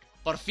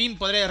 Por fin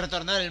podré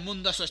retornar el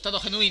mundo a su estado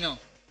genuino.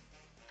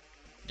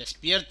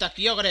 ¡Despierta,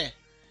 Kyogre!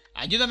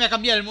 ¡Ayúdame a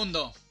cambiar el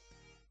mundo!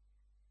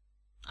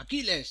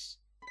 ¡Aquiles!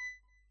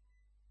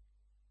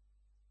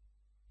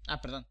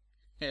 Ah, perdón.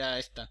 Era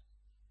esta.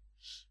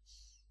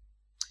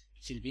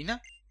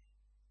 ¿Silvina?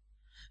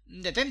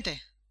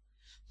 ¡Detente!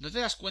 ¿No te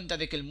das cuenta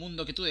de que el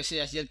mundo que tú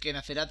deseas y el que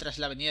nacerá tras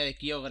la venida de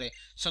Kyogre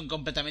son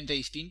completamente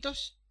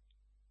distintos?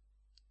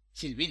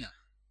 Silvina,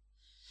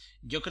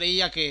 yo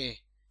creía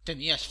que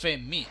tenías fe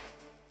en mí.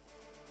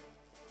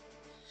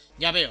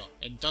 Ya veo,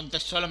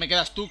 entonces solo me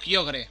quedas tú,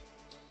 Kyogre.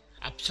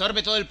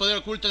 Absorbe todo el poder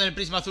oculto en el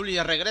prisma azul y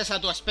regresa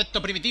a tu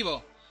aspecto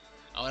primitivo.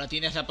 Ahora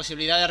tienes la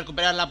posibilidad de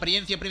recuperar la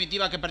apariencia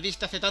primitiva que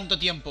perdiste hace tanto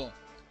tiempo.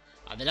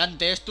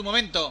 Adelante, es tu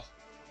momento.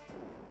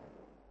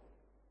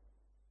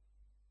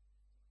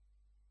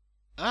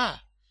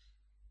 ¡Ah!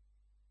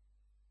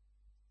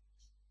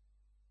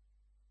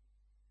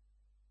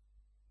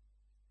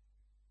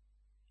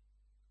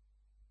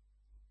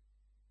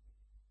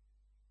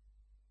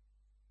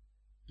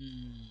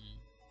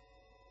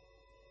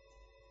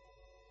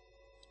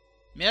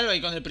 Míralo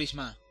ahí con el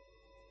prisma.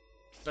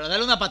 Pero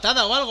dale una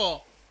patada o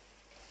algo.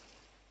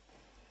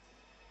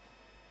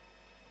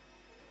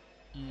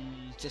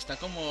 Se está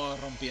como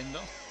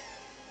rompiendo.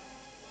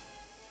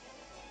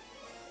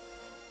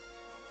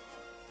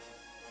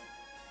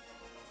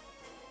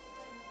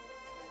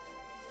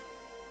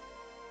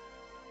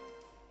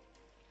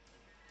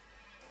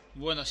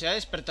 Bueno, se ha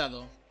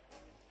despertado.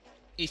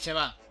 Y se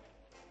va.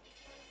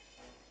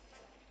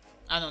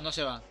 Ah, no, no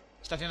se va.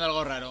 Está haciendo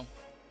algo raro.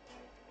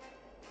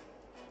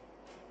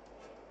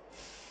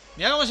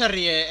 Mira cómo se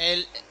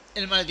ríe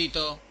el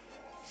maldito.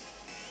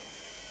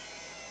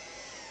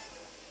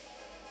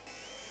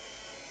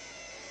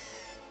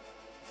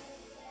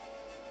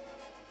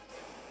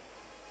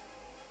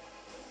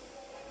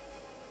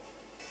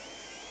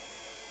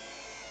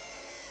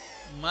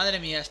 Madre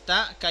mía,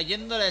 está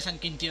cayendo la de San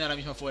Quintín ahora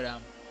mismo fuera.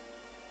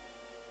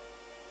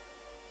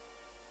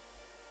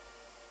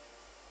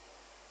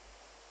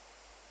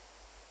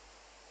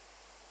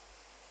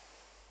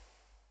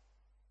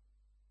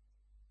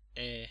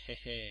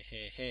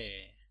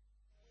 Jejejeje.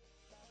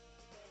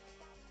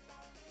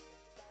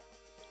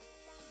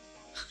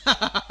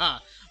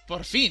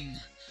 ¡Por fin!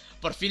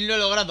 ¡Por fin lo he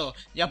logrado!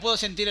 Ya puedo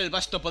sentir el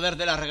vasto poder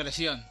de la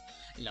regresión.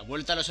 Y la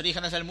vuelta a los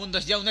orígenes del mundo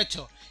es ya un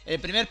hecho. El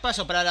primer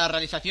paso para la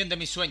realización de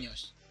mis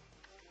sueños.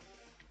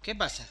 ¿Qué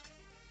pasa?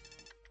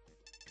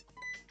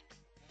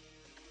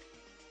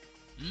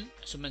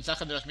 Es un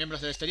mensaje de los miembros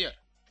del exterior.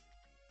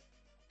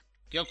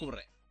 ¿Qué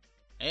ocurre?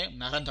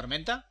 ¿Una gran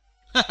tormenta?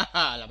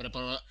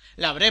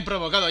 La habré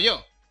provocado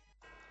yo.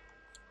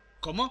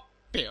 ¿Cómo?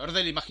 ¿Peor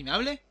de lo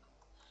imaginable?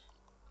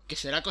 ¿Que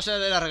será cosa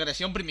de la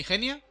regresión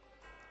primigenia?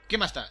 ¿Qué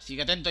más da?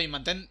 Sigue atento y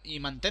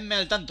manténme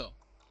al tanto.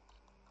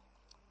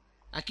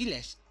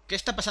 Aquiles, ¿qué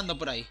está pasando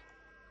por ahí?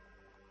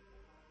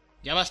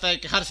 Ya basta de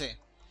quejarse.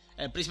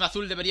 El prisma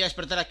azul debería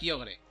despertar a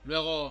Kyogre.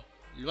 Luego...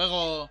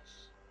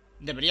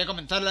 debería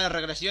comenzar la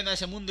regresión a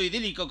ese mundo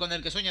idílico con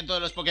el que sueñan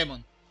todos los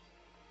Pokémon.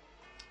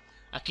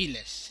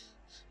 Aquiles,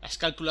 has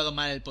calculado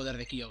mal el poder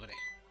de Kyogre.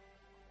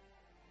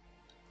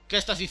 ¿Qué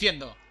estás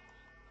diciendo?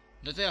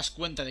 ¿No te das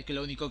cuenta de que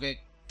lo único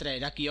que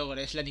traerá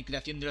Kyogre es la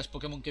aniquilación de los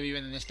Pokémon que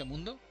viven en este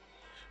mundo?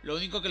 Lo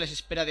único que les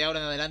espera de ahora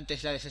en adelante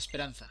es la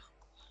desesperanza.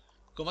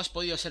 ¿Cómo has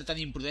podido ser tan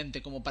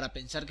imprudente como para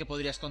pensar que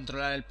podrías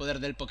controlar el poder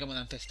del Pokémon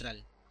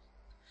ancestral?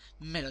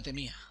 Me lo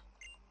temía.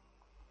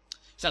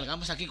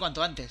 Salgamos aquí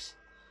cuanto antes.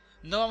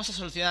 No vamos a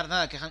solucionar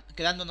nada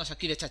quedándonos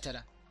aquí de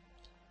cháchara.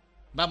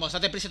 Vamos,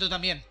 date prisa tú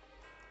también.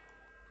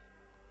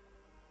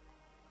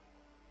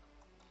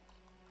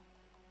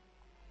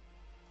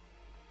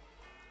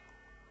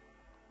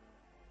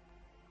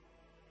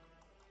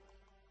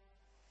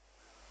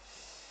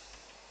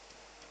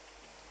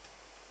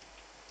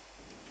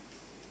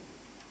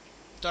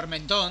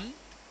 Tormentón.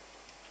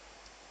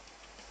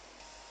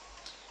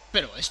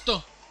 Pero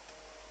esto...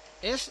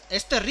 Es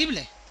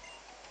terrible.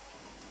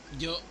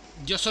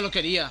 Yo solo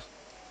quería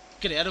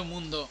crear un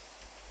mundo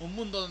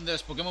donde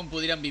los Pokémon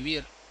pudieran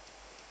vivir.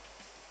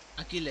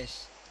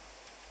 Aquiles,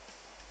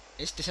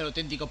 este es el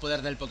auténtico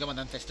poder del Pokémon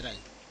ancestral.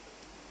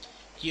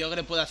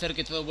 Kyogre puede hacer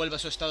que todo vuelva a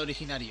su estado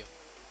originario.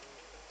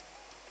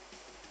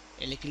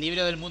 El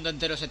equilibrio del mundo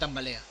entero se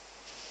tambalea.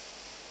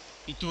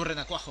 Y tú,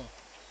 renacuajo,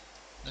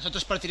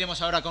 nosotros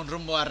partiremos ahora con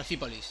rumbo a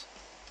Recípolis.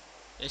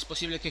 Es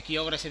posible que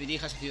Kyogre se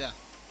dirija a esa ciudad,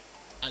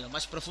 a lo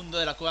más profundo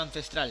de la cueva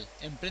ancestral,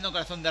 en pleno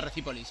corazón de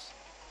Recípolis.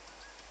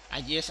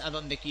 Allí es a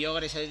donde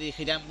Kyogre se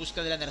dirigirá en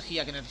busca de la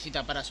energía que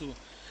necesita para su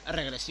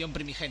regresión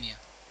primigenia.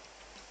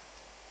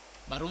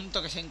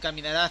 Barunto que se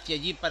encaminará hacia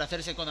allí para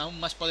hacerse con aún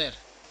más poder.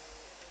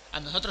 A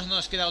nosotros no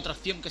nos queda otra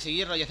opción que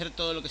seguirlo y hacer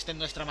todo lo que esté en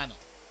nuestra mano.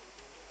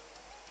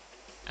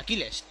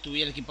 Aquiles, tú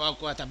y el equipo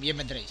Aqua también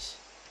vendréis.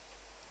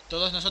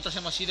 Todos nosotros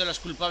hemos sido los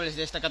culpables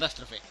de esta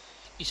catástrofe,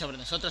 y sobre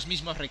nosotros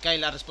mismos recae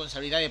la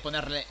responsabilidad de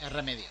ponerle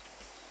remedio.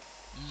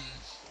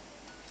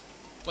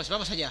 Pues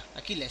vamos allá,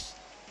 Aquiles.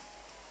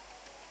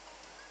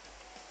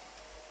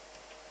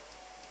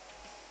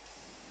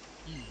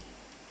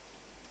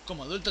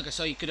 Como adulto que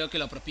soy, creo que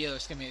lo apropiado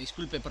es que me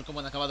disculpe por cómo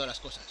han acabado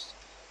las cosas.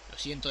 Lo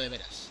siento de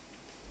veras.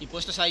 Y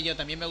puestos a ello,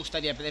 también me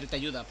gustaría pedirte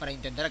ayuda para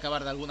intentar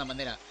acabar de alguna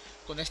manera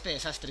con este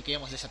desastre que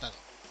hemos desatado.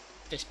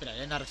 Te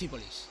esperaré en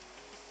Recípolis.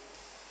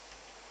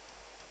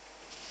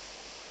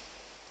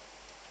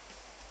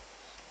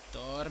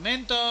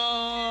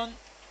 Tormentón.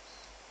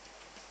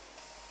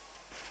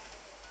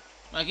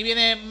 Aquí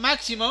viene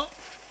Máximo.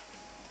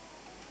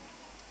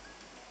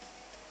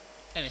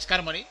 En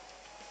Skarmory.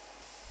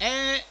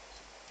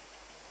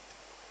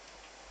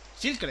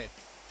 Sylcred,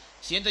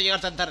 siento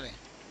llegar tan tarde.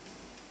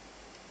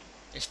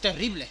 Es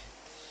terrible.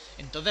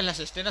 ¿Entonces las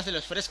escenas de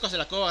los frescos de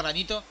la cueva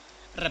granito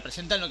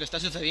representan lo que está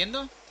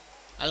sucediendo?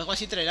 Algo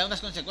así traerá unas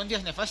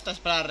consecuencias nefastas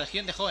para la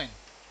región de Hoenn.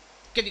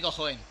 ¿Qué digo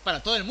Hoenn?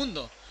 Para todo el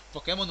mundo.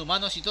 Pokémon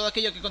humanos y todo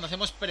aquello que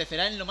conocemos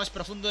perecerá en lo más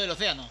profundo del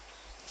océano.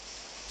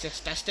 ¿Se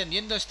está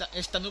extendiendo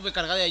esta nube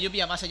cargada de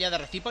lluvia más allá de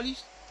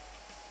Recípolis?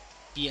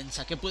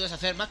 Piensa, ¿qué puedes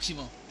hacer,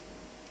 Máximo?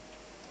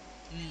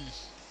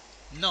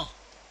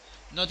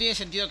 No tiene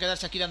sentido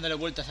quedarse aquí dándole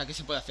vueltas a qué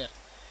se puede hacer.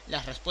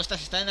 Las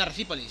respuestas están en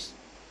Recípolis.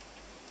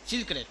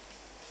 Sylcred,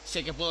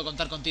 sé que puedo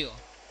contar contigo,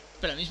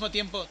 pero al mismo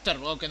tiempo te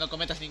ruego que no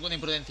cometas ninguna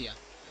imprudencia.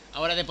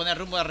 Ahora de poner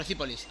rumbo a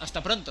Recípolis.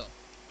 ¡Hasta pronto!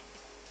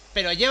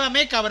 ¡Pero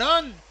llévame,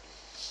 cabrón!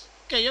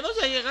 ¡Que yo no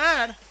sé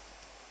llegar!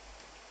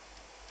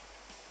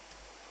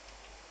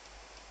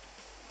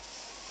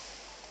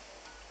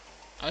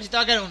 A ver si te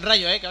va a caer un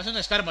rayo, que va a ser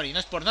un Skarmory, no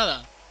es por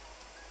nada.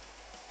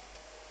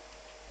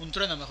 Un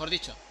trueno, mejor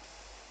dicho.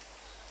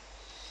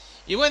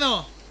 Y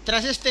bueno,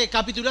 tras este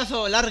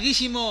capitulazo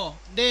larguísimo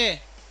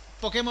de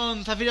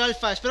Pokémon Zafiro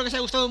Alfa, espero que os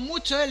haya gustado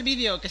mucho el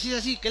vídeo. Que si es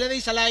así, que le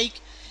deis a like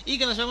y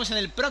que nos vemos en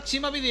el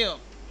próximo vídeo.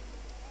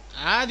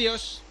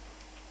 Adiós.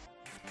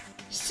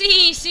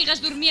 Sí,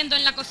 sigas durmiendo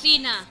en la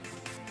cocina.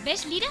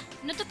 ¿Ves, Lira?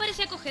 ¿No te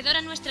parece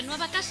acogedora nuestra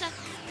nueva casa?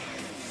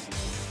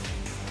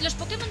 Los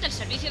Pokémon del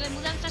servicio de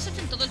mudanzas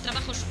hacen todo el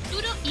trabajo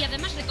duro y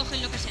además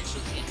recogen lo que se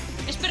ensucia.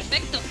 Es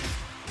perfecto.